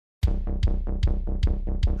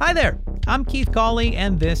Hi there, I'm Keith Cawley,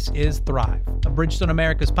 and this is Thrive, a Bridgestone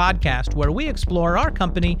Americas podcast where we explore our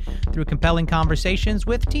company through compelling conversations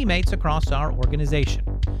with teammates across our organization.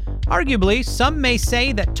 Arguably, some may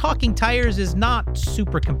say that talking tires is not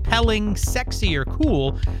super compelling, sexy, or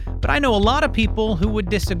cool, but I know a lot of people who would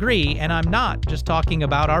disagree, and I'm not just talking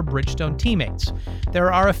about our Bridgestone teammates.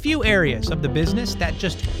 There are a few areas of the business that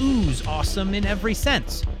just ooze awesome in every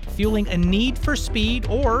sense, fueling a need for speed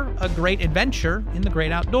or a great adventure in the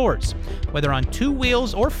great outdoors. Whether on two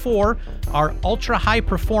wheels or four, our ultra-high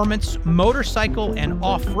performance motorcycle and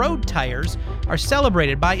off-road tires are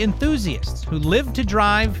celebrated by enthusiasts who live to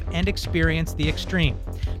drive and experience the extreme.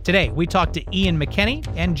 Today, we talk to Ian McKenney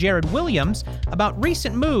and Jared Williams about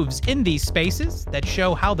recent moves in these spaces that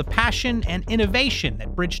show how the passion and innovation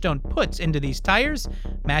that Bridgestone puts into these tires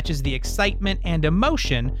matches the excitement and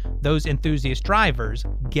emotion those enthusiast drivers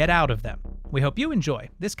get out of them. We hope you enjoy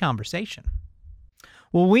this conversation.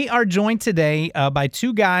 Well, we are joined today by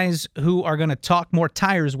two guys who are going to talk more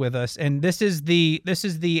tires with us, and this is the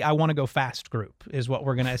I Want to Go Fast group is what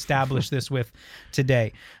we're going to establish this with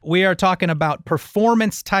today. We are talking about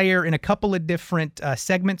performance tire in a couple of different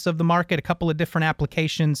segments of the market, a couple of different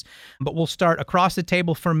applications, but we'll start across the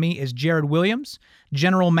table. For me is Jared Williams,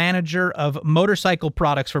 General Manager of Motorcycle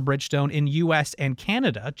Products for Bridgestone in U.S. and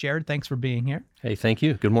Canada. Jared, thanks for being here. Hey, thank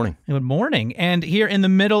you. Good morning. Good morning. And here in the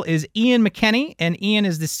middle is Ian McKenney, and Ian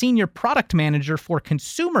is the Senior Product Manager for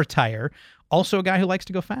Consumer Tire, also a guy who likes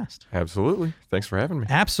to go fast. Absolutely. Thanks for having me.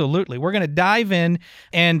 Absolutely. We're going to dive in,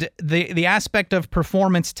 and the aspect of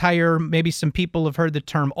performance tire, maybe some people have heard the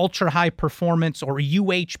term ultra-high performance, or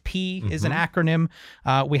UHP is an acronym.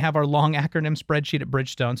 We have our long acronym spreadsheet at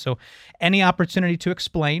Bridgestone, so any opportunity to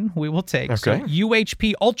explain, we will take. Okay. So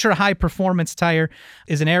UHP, ultra-high performance tire,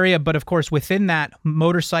 is an area, but of course within that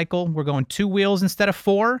motorcycle, we're going two wheels instead of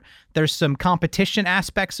four. There's some competition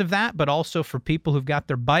aspects of that, but also for people who've got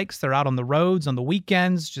their bikes, they're out on the roads on the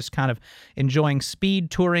weekends, just kind of enjoying speed,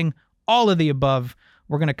 touring, all of the above.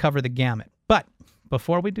 We're going to cover the gamut. But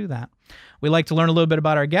before we do that, we like to learn a little bit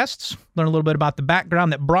about our guests, learn a little bit about the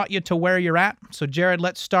background that brought you to where you're at. So Jared,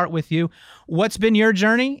 let's start with you. What's been your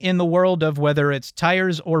journey in the world of whether it's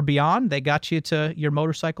tires or beyond that got you to your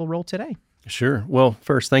motorcycle role today? Sure. Well,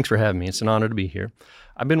 first, thanks for having me. It's an honor to be here.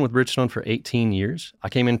 I've been with Bridgestone for 18 years. I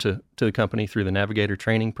came into the company through the Navigator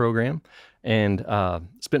training program and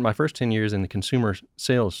spent my first 10 years in the consumer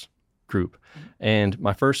sales group. And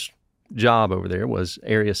my first job over there was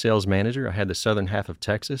area sales manager. I had the southern half of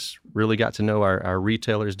Texas, really got to know our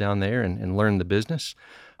retailers down there and learn the business.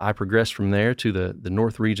 I progressed from there to the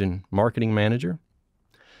North Region marketing manager,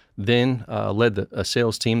 then led a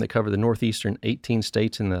sales team that covered the northeastern 18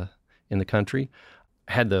 states in the country.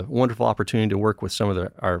 Had the wonderful opportunity to work with some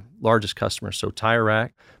of our largest customers. So Tire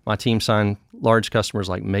Rack, my team signed large customers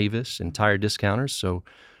like Mavis and Tire Discounters. So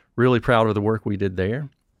really proud of the work we did there.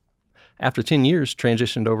 After 10 years,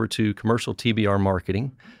 transitioned over to commercial TBR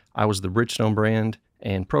marketing. I was the Bridgestone brand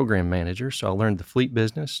and program manager. So I learned the fleet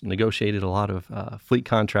business, negotiated a lot of fleet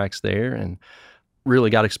contracts there, and really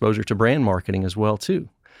got exposure to brand marketing as well too.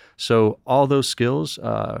 So all those skills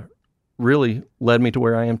really led me to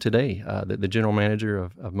where I am today, the general manager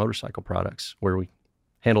of motorcycle products, where we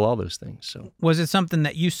handle all those things. So, was it something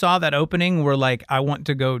that you saw that opening where like, I want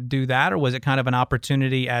to go do that? Or was it kind of an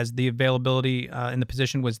opportunity as the availability in the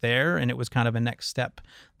position was there and it was kind of a next step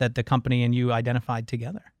that the company and you identified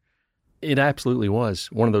together? It absolutely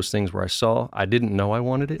was one of those things where I didn't know I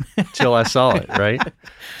wanted it till I saw it, right?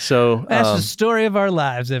 So that's the story of our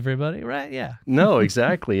lives, everybody, right? Yeah. No,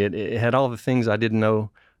 exactly. It had all the things I didn't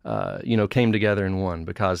know came together in one,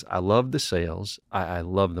 because I love the sales, I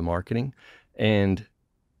love the marketing, and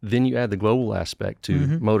then you add the global aspect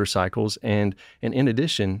to motorcycles, and in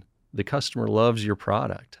addition, the customer loves your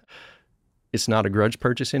product. It's not a grudge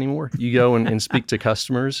purchase anymore. You go and speak to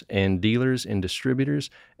customers and dealers and distributors,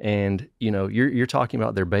 and you're talking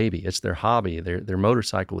about their baby. It's their hobby. Their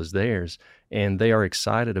motorcycle is theirs, and they are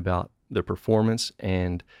excited about the performance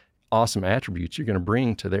and awesome attributes you're going to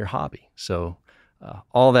bring to their hobby. So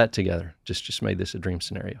all that together just made this a dream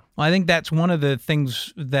scenario. Well, I think that's one of the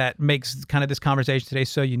things that makes kind of this conversation today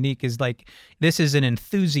so unique is like, this is an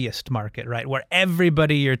enthusiast market, right? Where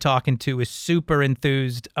everybody you're talking to is super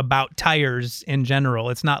enthused about tires in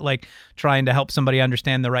general. It's not like trying to help somebody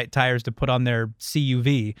understand the right tires to put on their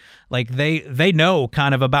CUV. Like they know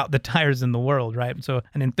kind of about the tires in the world, right? So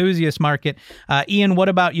an enthusiast market. Ian, what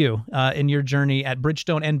about you in your journey at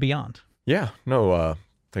Bridgestone and beyond? Yeah, no,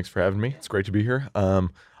 thanks for having me. It's great to be here.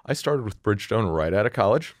 I started with Bridgestone right out of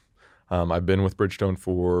college. I've been with Bridgestone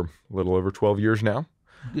for a little over 12 years now.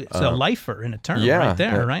 It's a lifer in a term yeah, right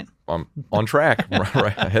there, right? I'm on track,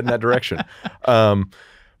 right, heading that direction. Out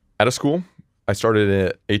of school, I started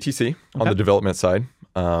at ATC on the development side.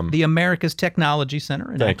 The America's Technology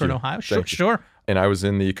Center in Akron, Ohio. Sure. And I was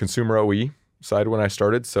in the consumer OE side when I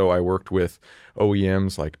started. So I worked with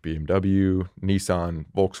OEMs like BMW, Nissan,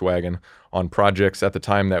 Volkswagen on projects at the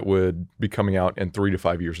time that would be coming out in 3 to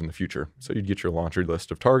 5 years in the future. So you'd get your laundry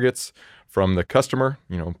list of targets from the customer,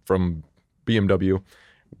 from BMW,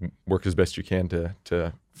 work as best you can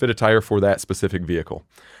to fit a tire for that specific vehicle.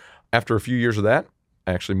 After a few years of that,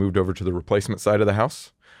 I actually moved over to the replacement side of the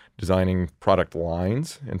house, designing product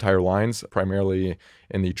lines, entire lines, primarily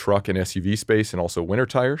in the truck and SUV space and also winter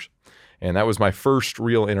tires. And that was my first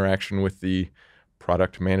real interaction with the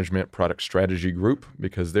product management, product strategy group,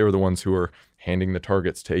 because they were the ones who were handing the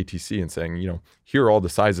targets to ATC and saying, here are all the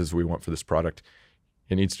sizes we want for this product.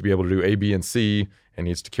 It needs to be able to do A, B, and C. It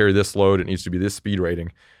needs to carry this load. It needs to be this speed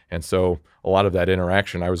rating. And so a lot of that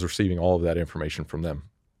interaction, I was receiving all of that information from them.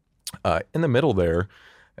 In the middle there,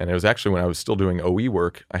 and it was actually when I was still doing OE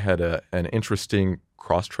work, I had an interesting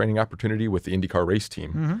cross-training opportunity with the IndyCar race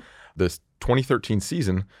team. Mm-hmm. This 2013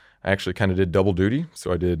 season, I actually kind of did double duty.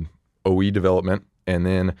 So I did OE development, and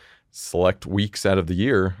then select weeks out of the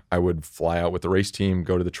year, I would fly out with the race team,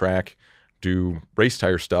 go to the track, do race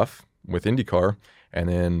tire stuff with IndyCar, and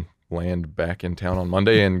then land back in town on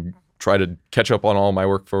Monday and try to catch up on all my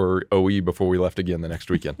work for OE before we left again the next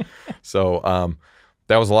weekend. So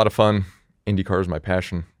that was a lot of fun. IndyCar is my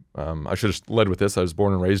passion. I should have led with this. I was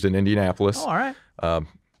born and raised in Indianapolis. Oh, all right.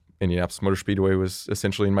 Indianapolis Motor Speedway was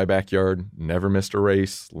essentially in my backyard. Never missed a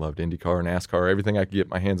race. Loved IndyCar, NASCAR, everything I could get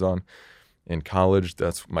my hands on. In college,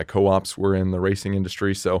 that's my co-ops were in the racing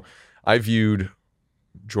industry. So I viewed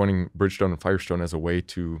joining Bridgestone and Firestone as a way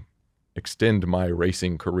to extend my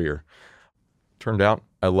racing career. Turned out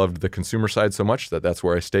I loved the consumer side so much that that's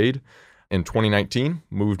where I stayed. In 2019,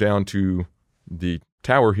 moved down to the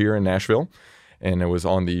tower here in Nashville, and it was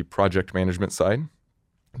on the project management side,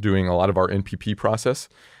 doing a lot of our NPP process.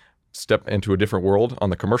 Step into a different world on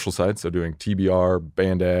the commercial side, so doing TBR,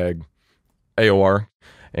 BandAg, AOR,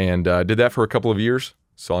 and did that for a couple of years.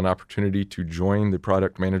 Saw an opportunity to join the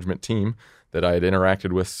product management team that I had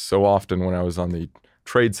interacted with so often when I was on the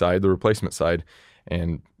trade side, the replacement side,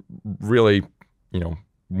 and really,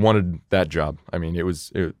 wanted that job. I mean, it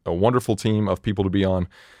was a wonderful team of people to be on.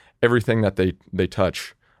 Everything that they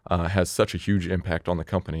touch has such a huge impact on the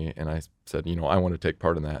company, and I said, I want to take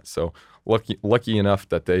part in that. So lucky enough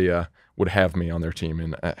that they would have me on their team,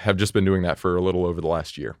 and have just been doing that for a little over the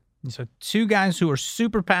last year. So two guys who are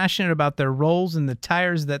super passionate about their roles and the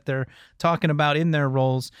tires that they're talking about in their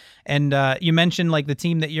roles. And you mentioned like the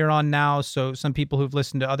team that you're on now. So some people who've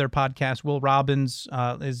listened to other podcasts, Will Robbins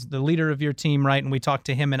is the leader of your team, right? And we talked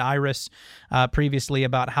to him and Iris previously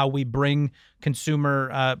about how we bring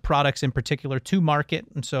consumer products in particular to market.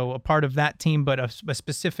 And so a part of that team, but a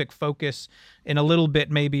specific focus in a little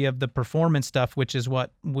bit maybe of the performance stuff, which is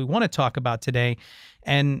what we want to talk about today.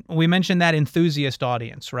 And we mentioned that enthusiast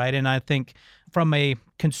audience, right? And I think from a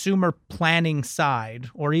consumer planning side,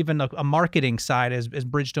 or even a marketing side, as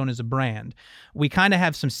Bridgestone is a brand, we kind of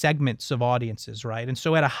have some segments of audiences, right? And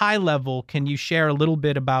so at a high level, can you share a little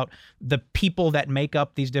bit about the people that make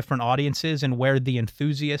up these different audiences and where the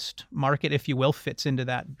enthusiast market, if you will, fits into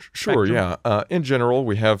that Sure, spectrum? Yeah. In general,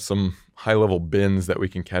 we have some high-level bins that we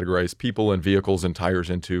can categorize people and vehicles and tires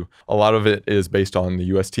into. A lot of it is based on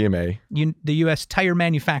the USTMA. The U.S. Tire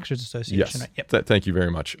Manufacturers Association. Yes. Right? Yep. Thank you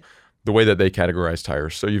very much. The way that they categorize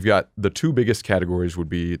tires. So you've got the two biggest categories would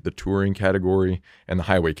be the touring category and the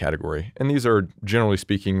highway category. And these are, generally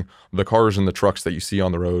speaking, the cars and the trucks that you see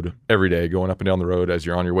on the road every day, going up and down the road as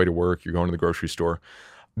you're on your way to work, you're going to the grocery store.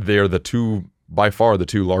 They're by far the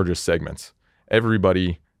two largest segments.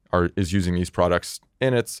 Everybody is using these products,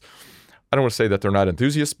 and I don't want to say that they're not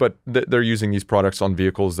enthusiasts, but they're using these products on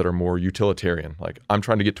vehicles that are more utilitarian. Like, I'm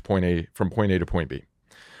trying to get to from point A to point B.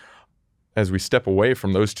 As we step away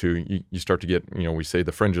from those two, you start to get, we say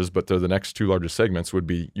the fringes, but the next two largest segments would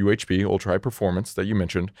be UHP, Ultra High Performance, that you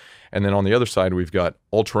mentioned. And then on the other side, we've got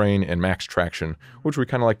All-Terrain and Max Traction, which we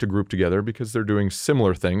kind of like to group together because they're doing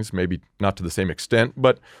similar things, maybe not to the same extent,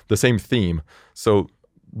 but the same theme. So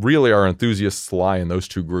really our enthusiasts lie in those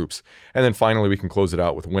two groups. And then finally, we can close it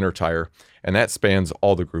out with winter tire. And that spans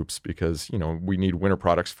all the groups because, we need winter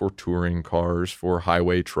products for touring cars, for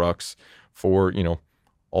highway trucks, for,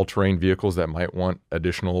 all-terrain vehicles that might want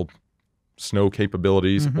additional snow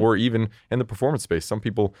capabilities, or even in the performance space. Some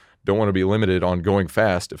people don't want to be limited on going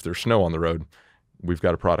fast if there's snow on the road. We've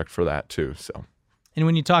got a product for that too. So And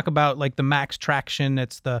when you talk about like the max traction,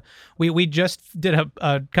 it's we just did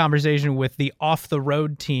a conversation with the Off the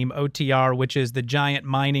Road team, OTR, which is the giant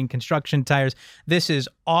mining construction tires. This is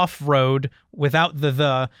off-road without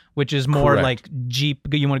the, which is more Correct. like Jeep.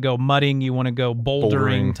 You want to go mudding, you want to go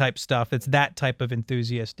bouldering type stuff. It's that type of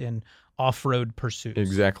enthusiast in off-road pursuits.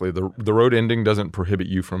 Exactly. The road ending doesn't prohibit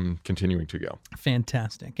you from continuing to go.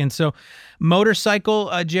 Fantastic. And so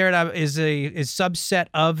motorcycle, Jared, is a subset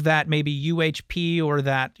of that maybe UHP or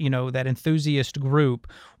that, that enthusiast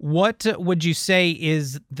group. What would you say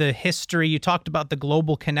is the history? You talked about the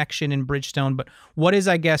global connection in Bridgestone, but what is,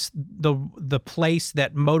 I guess, the place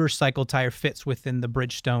that Motorcycle Tire fits within the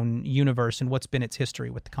Bridgestone universe, and what's been its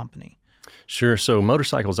history with the company? Sure. So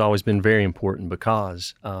motorcycle's always been very important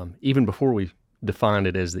because even before we defined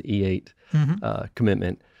it as the E8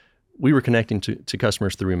 commitment, we were connecting to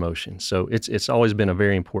customers through emotion. So it's always been a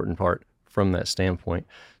very important part from that standpoint.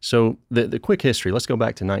 So the quick history, let's go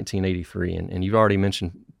back to 1983, and you've already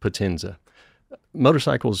mentioned Potenza.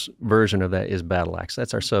 Motorcycle's version of that is Battle Axe.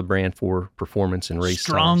 That's our sub-brand for performance and race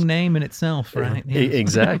Strong tires. name in itself, right? Yes.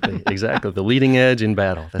 Exactly. The leading edge in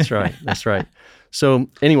battle. That's right. So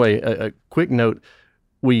anyway, a quick note.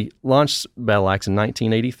 We launched Battle Axe in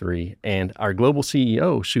 1983, and our global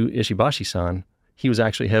CEO, Shu Ishibashi-san, he was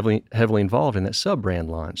actually heavily involved in that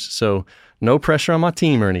sub-brand launch. So no pressure on my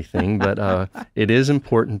team or anything, but it is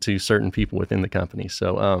important to certain people within the company.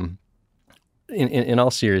 So in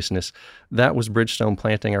all seriousness, that was Bridgestone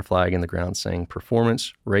planting our flag in the ground saying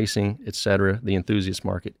performance, racing, etc., the enthusiast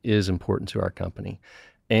market is important to our company.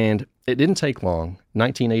 And it didn't take long.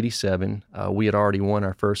 1987, we had already won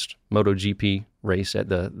our first MotoGP race at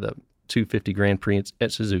the 250 Grand Prix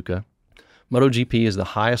at Suzuka. MotoGP is the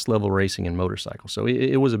highest level racing in motorcycles, so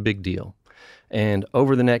it was a big deal. And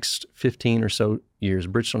over the next 15 or so years,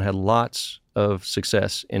 Bridgestone had lots of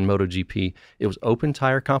success in MotoGP. It was open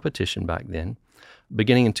tire competition back then.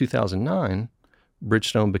 Beginning in 2009,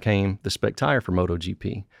 Bridgestone became the spec tire for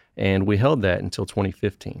MotoGP, and we held that until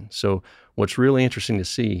 2015. So what's really interesting to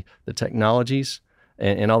see, the technologies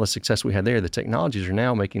and all the success we had there, the technologies are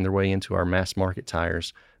now making their way into our mass market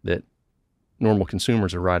tires that normal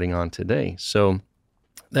consumers are riding on today. So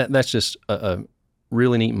that's just a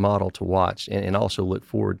really neat model to watch and also look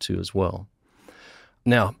forward to as well.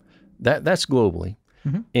 Now, that's globally.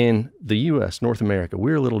 Mm-hmm. In the U.S., North America,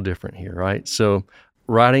 we're a little different here, right? So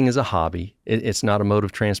riding is a hobby. It's not a mode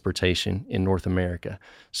of transportation in North America.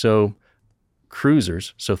 So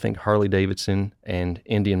cruisers, so think Harley-Davidson and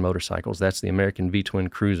Indian motorcycles, that's the American V-twin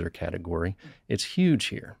cruiser category. It's huge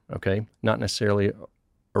here, okay? Not necessarily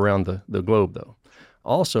around the globe, though.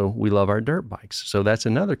 Also, we love our dirt bikes. So that's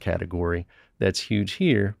another category that's huge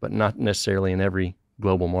here, but not necessarily in every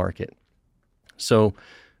global market. So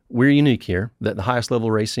we're unique here that the highest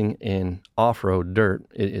level racing in off-road dirt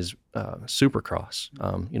is supercross,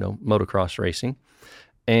 motocross racing.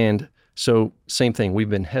 And so same thing, we've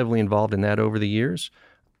been heavily involved in that over the years.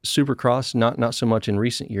 Supercross, not so much in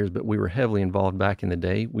recent years, but we were heavily involved back in the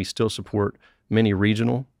day. We still support many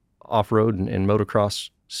regional off-road and motocross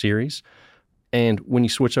series. And when you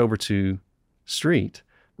switch over to street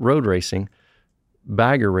road racing,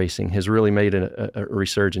 bagger racing has really made a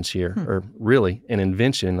resurgence here, or really an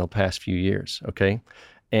invention in the past few years, okay?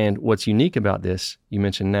 And what's unique about this, you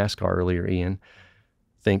mentioned NASCAR earlier, Ian.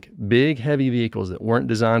 Think big, heavy vehicles that weren't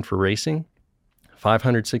designed for racing,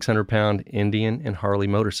 500, 600-pound Indian and Harley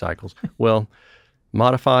motorcycles. Well,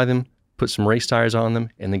 modify them, put some race tires on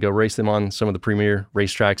them, and then go race them on some of the premier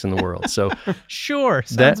racetracks in the world. So sure,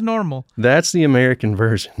 sounds normal. That's the American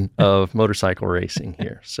version of motorcycle racing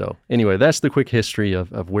here. So anyway, that's the quick history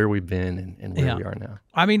of where we've been and where we are now.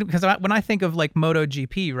 I mean, because when I think of like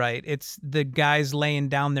MotoGP, right, it's the guys laying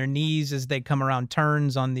down their knees as they come around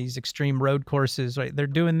turns on these extreme road courses, right? They're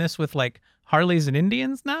doing this with like Harleys and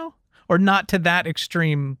Indians now? Or not to that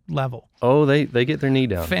extreme level? Oh, they get their knee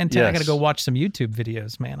down. Fantastic. Yes. I got to go watch some YouTube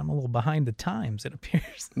videos, man. I'm a little behind the times, it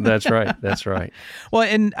appears. That's right. Well,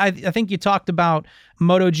 and I think you talked about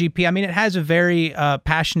MotoGP. I mean, it has a very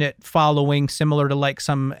passionate following, similar to like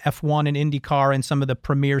some F1 and IndyCar and some of the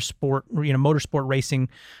premier sport, motorsport racing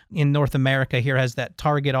in North America here has that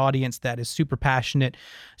target audience that is super passionate.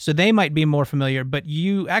 So they might be more familiar, but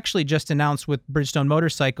you actually just announced with Bridgestone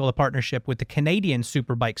Motorcycle a partnership with the Canadian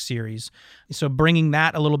Superbike Series. So bringing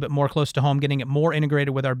that a little bit more close to home, getting it more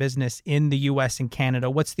integrated with our business in the U.S. and Canada.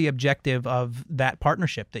 What's the objective of that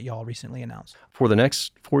partnership that y'all recently announced? For the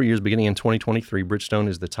next 4 years, beginning in 2023, Bridgestone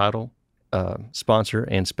is the title sponsor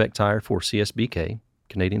and spec tire for CSBK,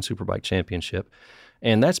 Canadian Superbike Championship.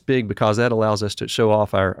 And that's big because that allows us to show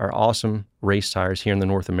off our awesome race tires here in the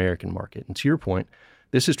North American market. And to your point,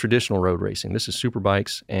 This is traditional road racing. This is super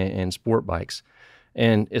bikes and sport bikes.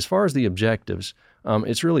 And as far as the objectives,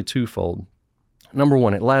 it's really twofold. Number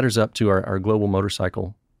one, it ladders up to our global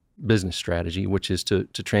motorcycle business strategy, which is to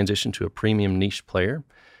transition to a premium niche player.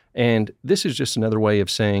 And this is just another way of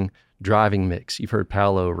saying driving mix. You've heard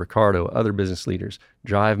Paolo, Ricardo, other business leaders,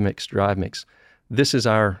 drive mix, drive mix. This is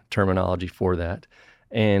our terminology for that.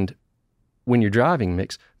 And when you're driving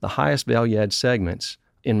mix, the highest value add segments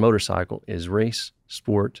in motorcycle is race,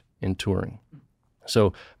 sport, and touring.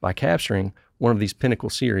 So by capturing one of these pinnacle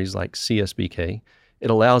series like CSBK, it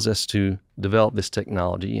allows us to develop this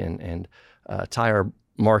technology and tie our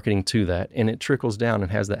marketing to that, and it trickles down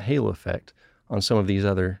and has that halo effect on some of these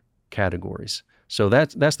other categories. So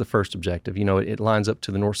that's the first objective. It lines up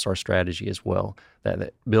to the North Star strategy as well,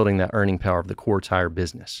 that building that earning power of the core tire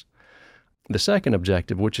business. The second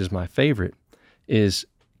objective, which is my favorite, is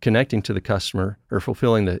connecting to the customer or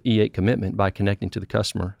fulfilling the E8 commitment by connecting to the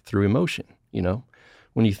customer through emotion.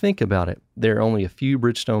 When you think about it, there are only a few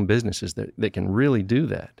Bridgestone businesses that can really do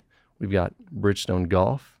that. We've got Bridgestone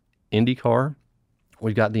Golf, IndyCar,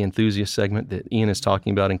 we've got the enthusiast segment that Ian is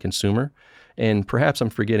talking about in consumer, and perhaps I'm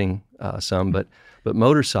forgetting some, but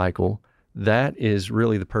motorcycle, that is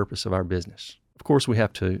really the purpose of our business. Of course, we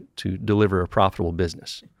have to deliver a profitable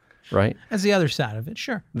business, right? That's the other side of it,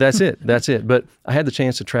 sure. That's it. But I had the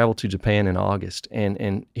chance to travel to Japan in August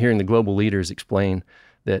and hearing the global leaders explain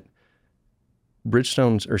that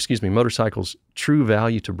motorcycles' true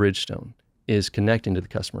value to Bridgestone is connecting to the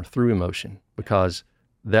customer through emotion, because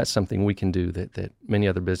that's something we can do that many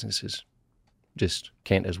other businesses just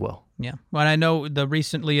can't as well. Yeah. Well, I know the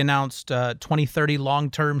recently announced 2030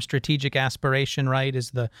 long-term strategic aspiration, right, is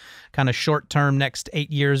the kind of short-term next 8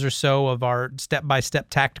 years or so of our step-by-step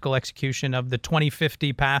tactical execution of the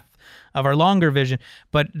 2050 path of our longer vision.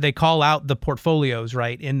 But they call out the portfolios,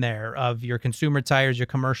 right, in there of your consumer tires, your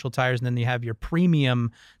commercial tires, and then you have your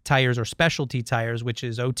premium tires or specialty tires, which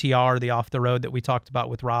is OTR, the off-the-road that we talked about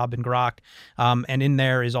with Rob and Grok. And in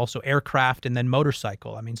there is also aircraft and then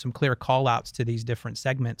motorcycle. I mean, some clear call-outs to these different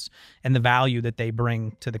segments and the value that they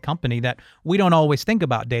bring to the company that we don't always think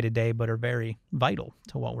about day to day, but are very vital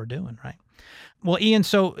to what we're doing, right? Well, Ian,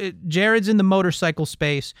 so Jared's in the motorcycle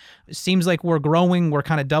space. It seems like we're growing. We're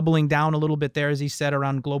kind of doubling down a little bit there, as he said,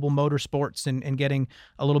 around global motorsports and getting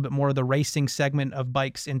a little bit more of the racing segment of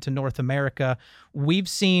bikes into North America. We've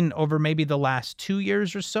seen over maybe the last 2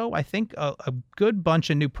 years or so, I think, a good bunch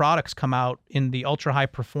of new products come out in the ultra-high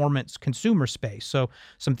performance consumer space. So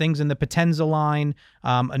some things in the Potenza line,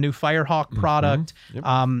 a new Firehawk product.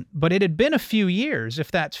 Mm-hmm. Yep. But it had been a few years, if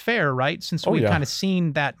that's fair, right, since we've kind of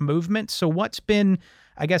seen that movement. So what's been,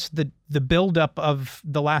 I guess, the buildup of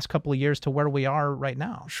the last couple of years to where we are right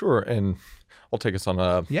now? Sure, and I'll take us on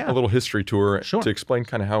a little history tour to explain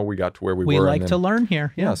kind of how we got to where we were. We like to learn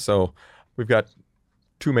here. Yeah, so we've got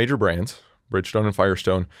two major brands, Bridgestone and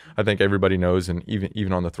Firestone. I think everybody knows, and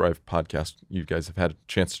even on the Thrive podcast, you guys have had a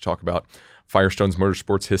chance to talk about Firestone's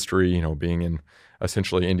motorsports history, being in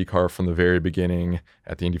essentially IndyCar from the very beginning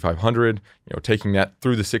at the Indy 500, taking that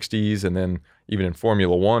through the 60s, and then even in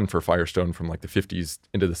Formula One for Firestone from like the 50s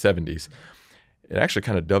into the 70s. It actually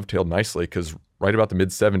kind of dovetailed nicely because right about the mid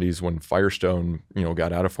 70s when Firestone,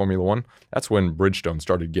 got out of Formula One, that's when Bridgestone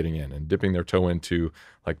started getting in and dipping their toe into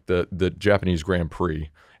like the Japanese Grand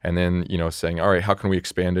Prix, and then, saying, all right, how can we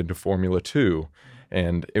expand into Formula 2?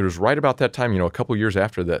 And it was right about that time, a couple years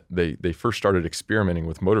after that, they first started experimenting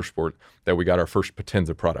with motorsport that we got our first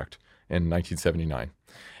Potenza product in 1979.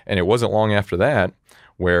 And it wasn't long after that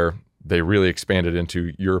where they really expanded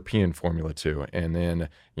into European Formula 2. And then,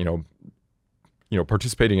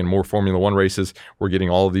 participating in more Formula One races, we're getting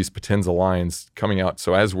all of these Potenza lines coming out.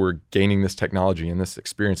 So as we're gaining this technology and this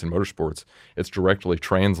experience in motorsports, it's directly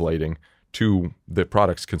translating to the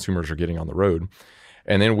products consumers are getting on the road.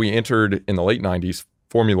 And then we entered in the late 90s,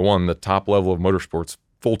 Formula One, the top level of motorsports,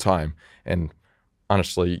 full time. And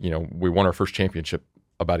honestly, we won our first championship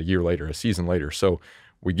about a season later. So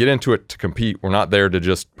we get into it to compete. We're not there to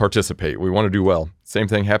just participate. We want to do well. Same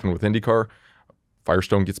thing happened with IndyCar.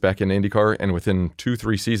 Firestone gets back into IndyCar, and within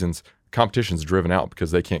 2-3 seasons, competition's driven out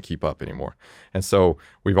because they can't keep up anymore. And so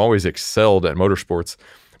we've always excelled at motorsports.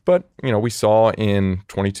 But, we saw in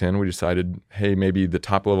 2010, we decided, hey, maybe the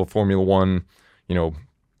top level Formula One,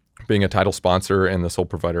 being a title sponsor and the sole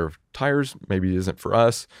provider of tires maybe isn't for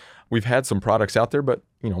us. We've had some products out there, but,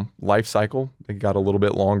 life cycle, they got a little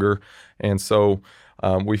bit longer. And so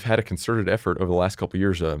we've had a concerted effort over the last couple of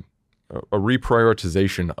years, a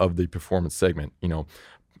reprioritization of the performance segment.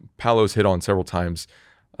 Paolo's hit on several times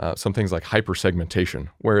some things like hyper-segmentation,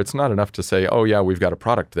 where it's not enough to say, oh, yeah, we've got a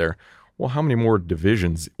product there. Well, how many more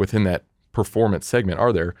divisions within that performance segment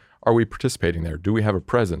are there? Are we participating there? Do we have a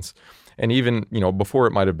presence? And even, before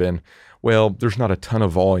it might have been, well, there's not a ton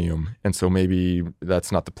of volume, and so maybe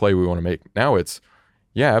that's not the play we want to make. Now it's,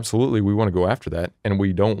 yeah, absolutely, we want to go after that, and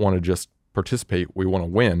we don't want to just participate, we want to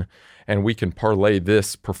win, and we can parlay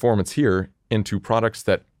this performance here into products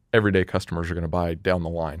that everyday customers are going to buy down the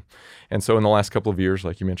line. And so in the last couple of years,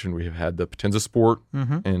 like you mentioned, we have had the Potenza Sport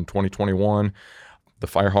in 2021. The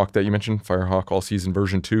Firehawk that you mentioned, Firehawk All Season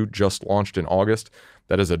version 2, just launched in August.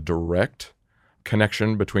 That is a direct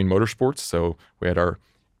connection between motorsports. So we had our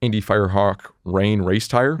Indy Firehawk Rain race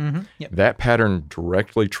tire. Yep. That pattern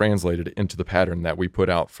directly translated into the pattern that we put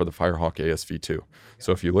out for the Firehawk ASV2.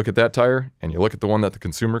 So if you look at that tire and you look at the one that the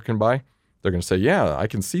consumer can buy, they're going to say, yeah, I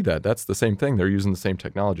can see that. That's the same thing. They're using the same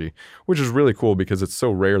technology, which is really cool because it's so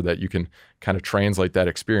rare that you can kind of translate that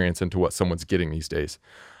experience into what someone's getting these days.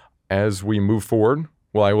 As we move forward,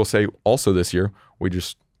 well, I will say also this year, we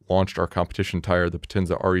just launched our competition tire, the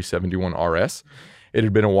Potenza RE71 RS. It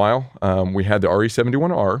had been a while. We had the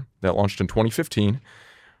RE71R that launched in 2015.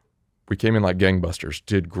 We came in like gangbusters,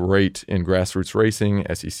 did great in grassroots racing,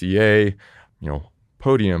 SECA,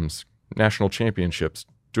 podiums, national championships,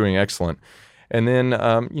 doing excellent. And then,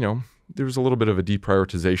 there was a little bit of a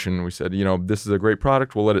deprioritization. We said, this is a great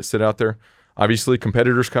product. We'll let it sit out there. Obviously,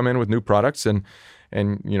 competitors come in with new products and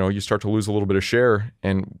you start to lose a little bit of share.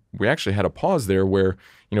 And we actually had a pause there where,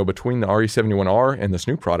 between the RE71R and this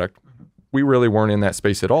new product, we really weren't in that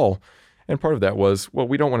space at all. And part of that was, well,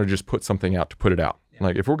 we don't want to just put something out to put it out. Yeah.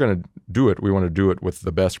 Like if we're going to do it, we want to do it with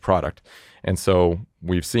the best product. And so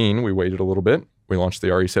we waited a little bit. We launched the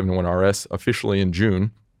RE71 RS officially in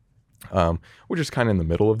June, which is kind of in the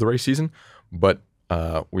middle of the race season. But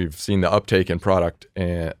we've seen the uptake in product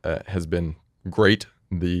has been great.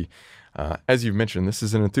 As you've mentioned, this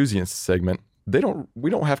is an enthusiast segment. We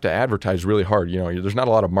don't have to advertise really hard. There's not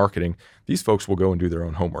a lot of marketing. These folks will go and do their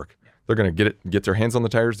own homework. They're going to get their hands on the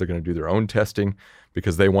tires. They're going to do their own testing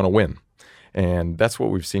because they want to win. And that's what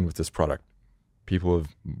we've seen with this product. People have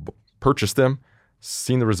purchased them,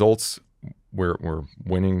 seen the results. We're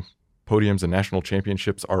winning podiums and national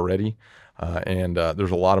championships already. And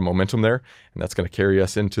there's a lot of momentum there. And that's going to carry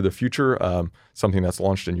us into the future. Something that's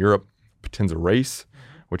launched in Europe, Potenza Race,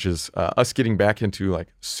 which is us getting back into like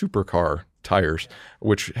supercar tires,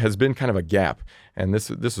 which has been kind of a gap. And this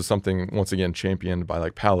is something, once again, championed by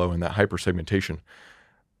like Palo and that hyper segmentation.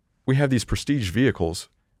 We have these prestige vehicles.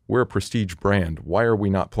 We're a prestige brand. Why are we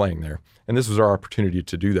not playing there? And this was our opportunity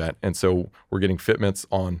to do that. And so we're getting fitments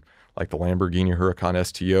on like the Lamborghini Huracan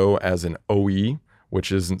STO as an OE,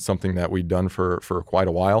 which isn't something that we'd done for quite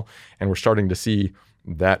a while. And we're starting to see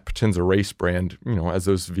that Potenza Race brand, as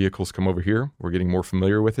those vehicles come over here, we're getting more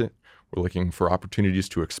familiar with it. We're looking for opportunities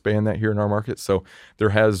to expand that here in our market. So there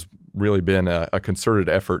has really been a concerted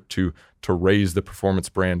effort to raise the performance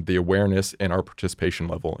brand, the awareness, and our participation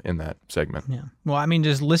level in that segment. Yeah. Well, I mean,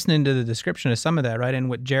 just listening to the description of some of that, right, and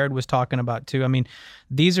what Jared was talking about too. I mean,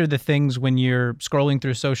 these are the things when you're scrolling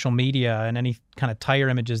through social media and any kind of tire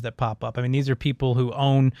images that pop up. I mean, these are people who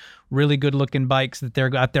own really good looking bikes that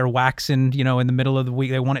they're out there waxing, in the middle of the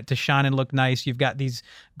week. They want it to shine and look nice. You've got these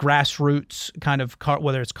grassroots kind of car,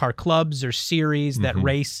 whether it's car clubs or series that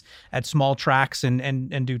race at small tracks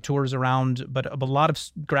and do tours around, but a lot of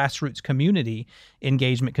grassroots community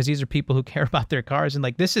engagement, because these are people who care about their cars. And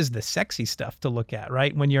like, this is the sexy stuff to look at,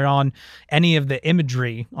 right? When you're on any of the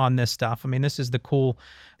imagery on this stuff. I mean, this is the cool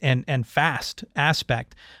and fast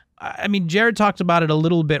aspect. I mean, Jared talked about it a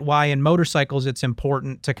little bit, why in motorcycles it's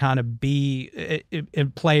important to kind of be a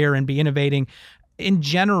player and be innovating. In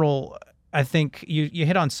general, I think you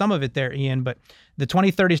hit on some of it there, Ian, but the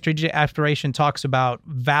 2030 strategic aspiration talks about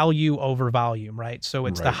value over volume, right? So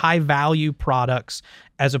it's the high value products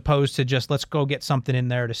as opposed to just let's go get something in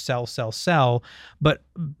there to sell. But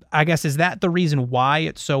I guess, is that the reason why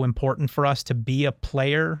it's so important for us to be a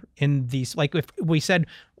player in these? Like if we said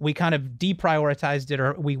we kind of deprioritized it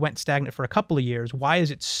or we went stagnant for a couple of years, why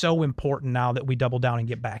is it so important now that we double down and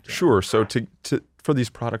get back in? Sure. So for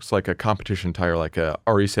these products like a competition tire, like a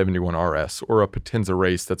RE71 RS or a Potenza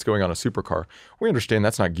Race that's going on a supercar, we understand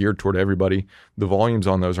that's not geared toward everybody. The volumes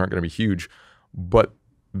on those aren't going to be huge, but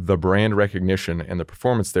the brand recognition and the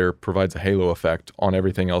performance there provides a halo effect on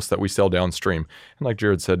everything else that we sell downstream. And like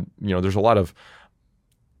Jared said, there's a lot of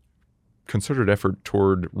concerted effort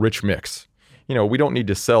toward rich mix. We don't need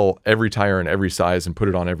to sell every tire in every size and put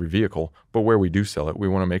it on every vehicle, but where we do sell it, we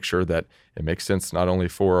want to make sure that it makes sense not only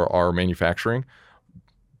for our manufacturing,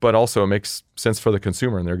 but also it makes sense for the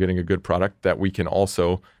consumer and they're getting a good product that we can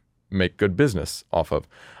also make good business off of.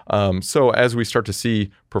 So as we start to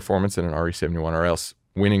see performance in an RE71 RS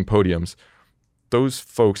winning podiums, those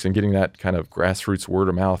folks and getting that kind of grassroots word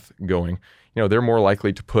of mouth going, they're more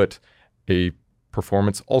likely to put a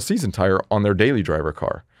performance all-season tire on their daily driver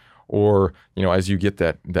car. Or, as you get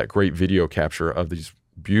that great video capture of these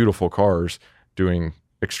beautiful cars doing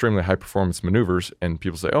extremely high-performance maneuvers, and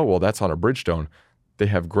people say, oh, well, that's on a Bridgestone. They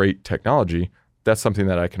have great technology. That's something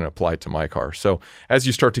that I can apply to my car. So as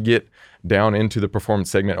you start to get down into the performance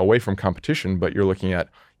segment away from competition, but you're looking at,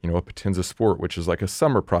 a Potenza Sport, which is like a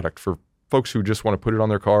summer product for folks who just want to put it on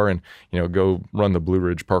their car and, go run the Blue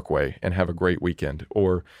Ridge Parkway and have a great weekend.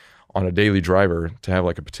 Or on a daily driver to have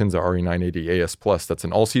like a Potenza RE980 AS Plus, that's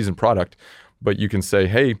an all-season product, but you can say,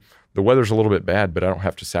 hey, the weather's a little bit bad, but I don't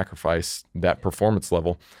have to sacrifice that performance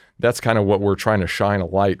level. That's kind of what we're trying to shine a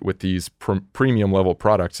light with these premium level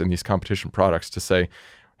products and these competition products to say,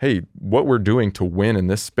 hey, what we're doing to win in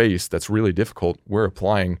this space that's really difficult, we're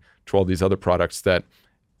applying to all these other products that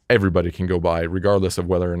everybody can go buy, regardless of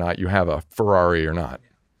whether or not you have a Ferrari or not.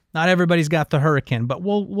 Not everybody's got the Hurricane, but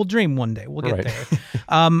we'll dream one day. We'll get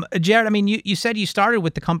there. Jared, I mean, you said you started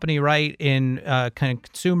with the company, right, in kind of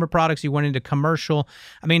consumer products. You went into commercial.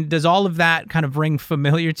 I mean, does all of that kind of ring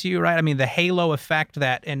familiar to you, right? I mean, the halo effect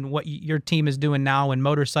and what your team is doing now in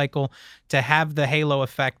motorcycle, to have the halo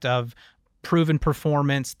effect of proven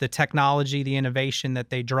performance, the technology, the innovation that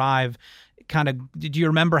they drive. Kind of, do you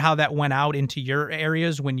remember how that went out into your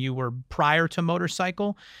areas when you were prior to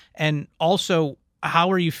motorcycle? And also,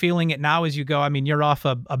 how are you feeling it now as you go? I mean, you're off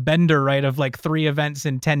a bender, right, of like 3 events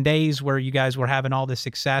in 10 days where you guys were having all this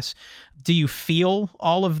success. Do you feel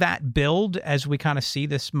all of that build as we kind of see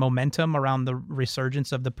this momentum around the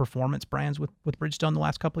resurgence of the performance brands with Bridgestone the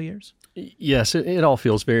last couple of years? Yes, it all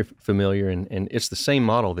feels very familiar, and it's the same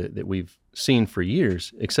model that we've seen for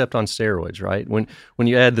years, except on steroids, right? When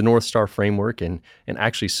you add the North Star framework and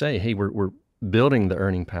actually say, hey, we're building the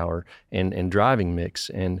earning power and driving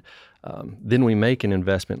mix, and then we make an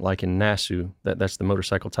investment like in Nasu, that's the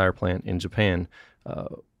motorcycle tire plant in Japan,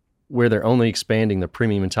 where they're only expanding the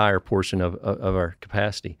premium tire portion of our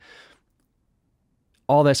capacity.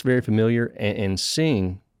 All that's very familiar, and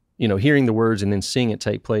seeing, hearing the words and then seeing it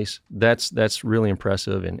take place, that's really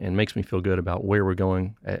impressive and makes me feel good about where we're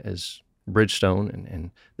going as Bridgestone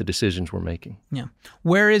and the decisions we're making. Yeah.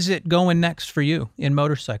 Where is it going next for you in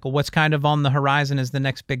motorcycle? What's kind of on the horizon as the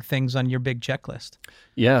next big things on your big checklist?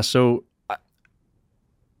 Yeah. So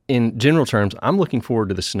in general terms, I'm looking forward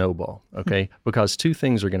to the snowball, okay? Because 2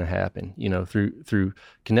 things are going to happen, through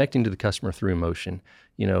connecting to the customer through emotion.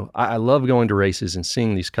 I love going to races and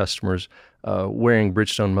seeing these customers wearing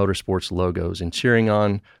Bridgestone Motorsports logos and cheering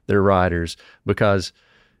on their riders, because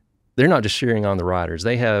they're not just cheering on the riders.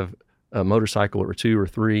 They have a motorcycle or 2 or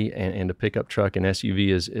 3 and a pickup truck and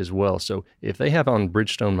SUV as well. So if they have on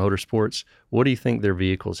Bridgestone Motorsports, what do you think their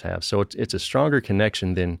vehicles have? So it's a stronger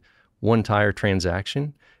connection than one tire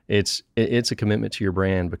transaction. It's a commitment to your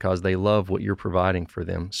brand because they love what you're providing for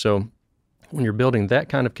them. So when you're building that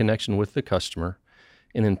kind of connection with the customer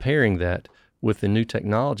and then pairing that with the new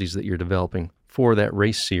technologies that you're developing for that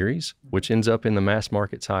race series, which ends up in the mass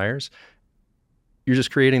market tires, you're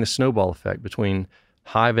just creating the snowball effect between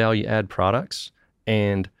high value add products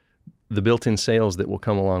and the built-in sales that will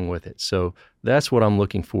come along with it. So that's what I'm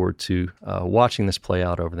looking forward to, watching this play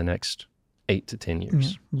out over the next 8 to 10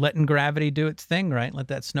 years. Yeah. Letting gravity do its thing, right? Let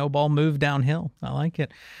that snowball move downhill. I like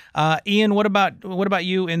it. Ian, what about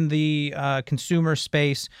you in the consumer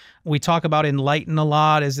space? We talk about Enlighten a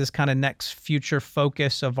lot as this kind of next future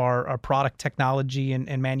focus of our product technology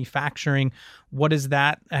and manufacturing. What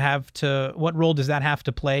role does that have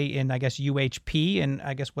to play in, I guess, UHP, and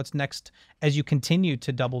I guess what's next as you continue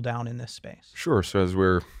to double down in this space? Sure. So as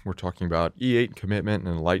we're talking about E8 commitment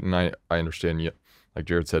and Enlighten, I understand, like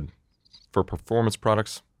Jared said, for performance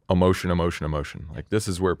products, emotion. Like, this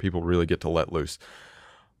is where people really get to let loose.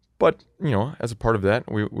 But, as a part of that,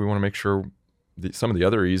 we want to make sure some of the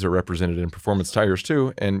other E's are represented in performance tires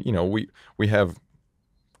too. And, we have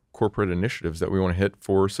corporate initiatives that we want to hit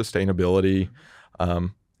for sustainability.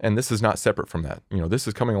 And this is not separate from that. This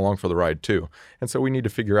is coming along for the ride too. And so we need to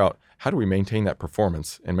figure out, how do we maintain that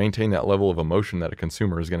performance and maintain that level of emotion that a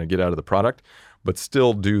consumer is going to get out of the product, but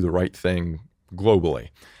still do the right thing globally.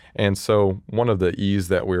 And so one of the E's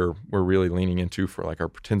that we're really leaning into for like our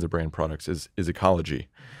Potenza brand products is ecology.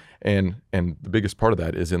 And the biggest part of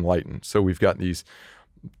that is Enlighten. So we've got these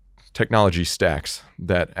technology stacks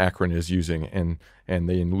that Akron is using, and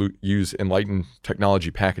they use Enlighten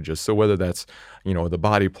technology packages. So whether that's, the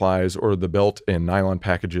body plies or the belt and nylon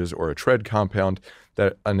packages or a tread compound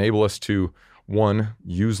that enable us to, one,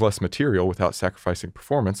 use less material without sacrificing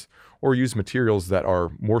performance, or use materials that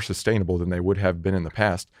are more sustainable than they would have been in the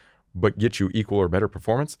past, but get you equal or better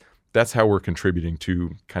performance, that's how we're contributing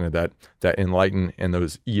to kind of that Enlighten and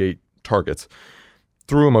those E8 targets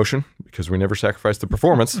through emotion, because we never sacrifice the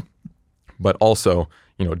performance, but also,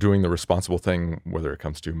 doing the responsible thing, whether it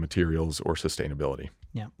comes to materials or sustainability.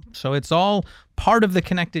 Yeah. So it's all part of the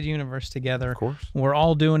connected universe together. Of course. We're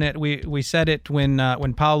all doing it. We said it when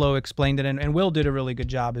Paolo explained it, and Will did a really good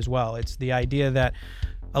job as well. It's the idea that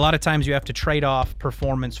a lot of times you have to trade off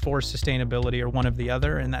performance for sustainability or one of the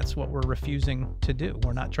other, and that's what we're refusing to do.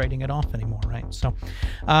 We're not trading it off anymore, right? So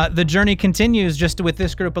the journey continues, just with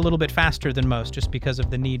this group a little bit faster than most, just because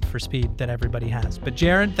of the need for speed that everybody has. But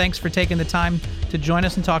Jared, thanks for taking the time to join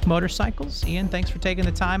us and talk motorcycles. Ian, thanks for taking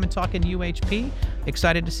the time and talking UHP.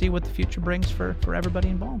 Excited to see what the future brings for everybody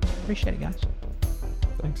involved. Appreciate it, guys.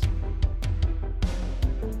 Thanks.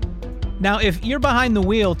 Now, if you're behind the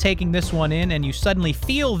wheel taking this one in and you suddenly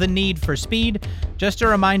feel the need for speed, just a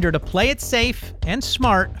reminder to play it safe and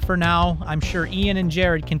smart for now. I'm sure Ian and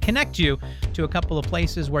Jared can connect you to a couple of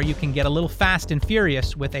places where you can get a little fast and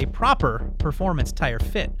furious with a proper performance tire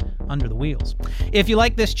fit under the wheels. If you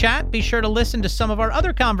like this chat, be sure to listen to some of our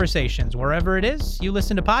other conversations wherever it is you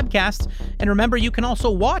listen to podcasts. And remember, you can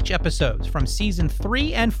also watch episodes from season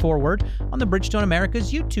 3 and forward on the Bridgestone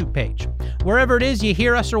America's YouTube page. Wherever it is you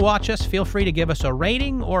hear us or watch us, feel free to give us a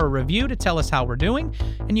rating or a review to tell us how we're doing.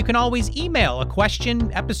 And you can always email a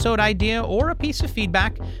question, episode idea, or a piece of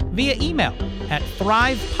feedback via email at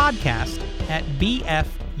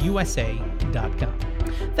thrivepodcast@bfusa.com.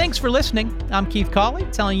 Thanks for listening. I'm Keith Cawley,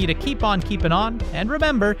 telling you to keep on keeping on. And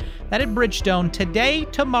remember that at Bridgestone, today,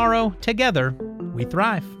 tomorrow, together, we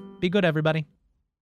thrive. Be good, everybody.